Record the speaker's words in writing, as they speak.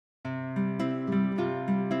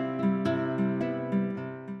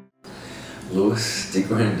Luis de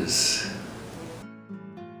Grandes.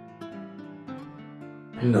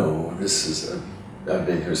 No, this is I've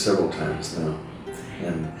been here several times now,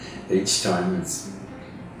 and each time it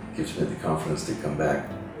gives me the confidence to come back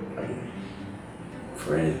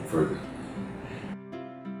for any further.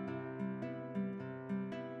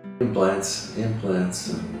 Implants,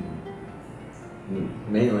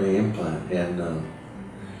 mainly implant, and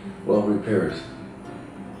well repairs.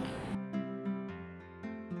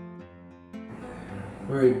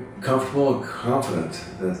 Very comfortable and confident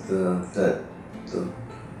that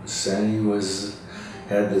Sandy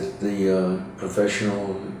had the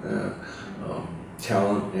professional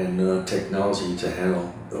talent and technology to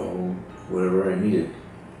handle whatever I needed.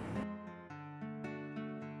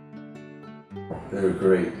 They're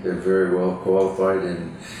great. They're very well qualified,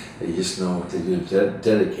 and they just know what they do.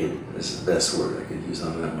 Dedicated is the best word I could use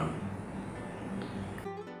on that one.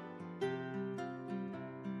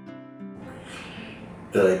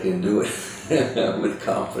 That I can do it with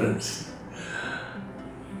confidence.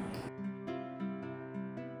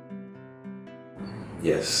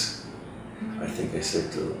 Yes, I think I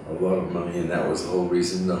saved a lot of money, and that was the whole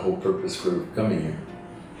reason, the whole purpose for coming here.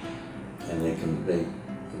 And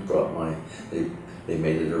they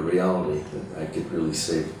made it a reality that I could really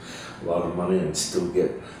save a lot of money and still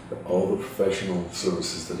get all the professional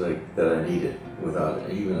services that I needed without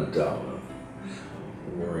even a doubt of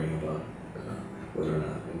worrying about whether or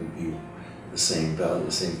not it would be the same value,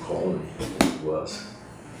 the same quality as it was.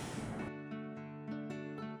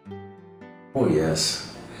 Oh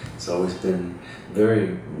yes, it's always been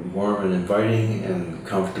very warm and inviting and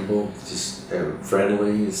comfortable, just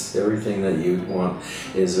friendly. It's everything that you want.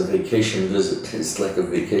 Is a vacation visit. It's like a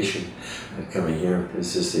vacation coming here.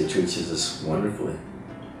 It's just they treat you just wonderfully.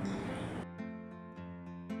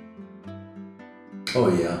 Oh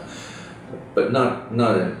yeah, but not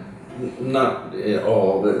in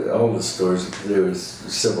all the stores. There was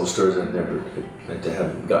several stores I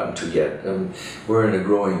haven't gotten to yet. We're in a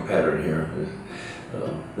growing pattern here.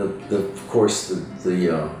 Of course,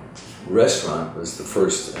 the restaurant was the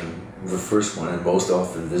first one and most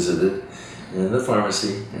often visited, and the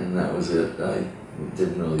pharmacy, and that was it. I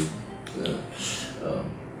didn't really.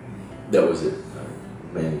 That was it.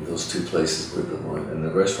 Mainly those two places were the one, and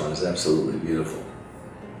the restaurant is absolutely beautiful.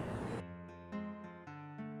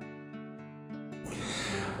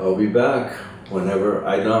 I'll be back whenever.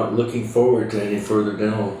 I'm not looking forward to any further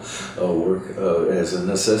dental work as a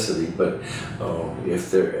necessity, but if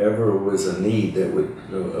there ever was a need that would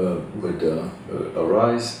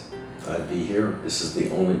arise, I'd be here. This is the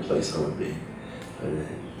only place I would be,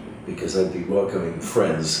 because I'd be welcoming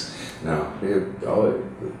friends now.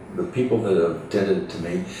 The people that have tended to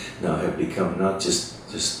me now have become not just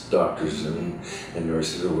doctors and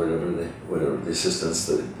nurses or whatever the assistants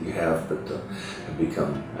that you have, but have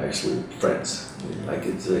become actually friends. I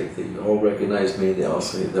could say they all recognize me. They all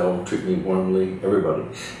treat me warmly. Everybody.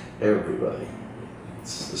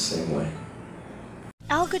 It's the same way.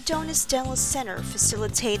 Algodones Dental Center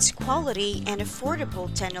facilitates quality and affordable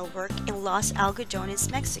dental work in Los Algodones,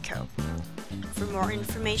 Mexico. For more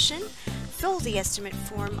information, fill the estimate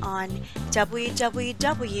form on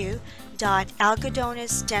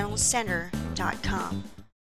www.algodonesdentalcenter.com.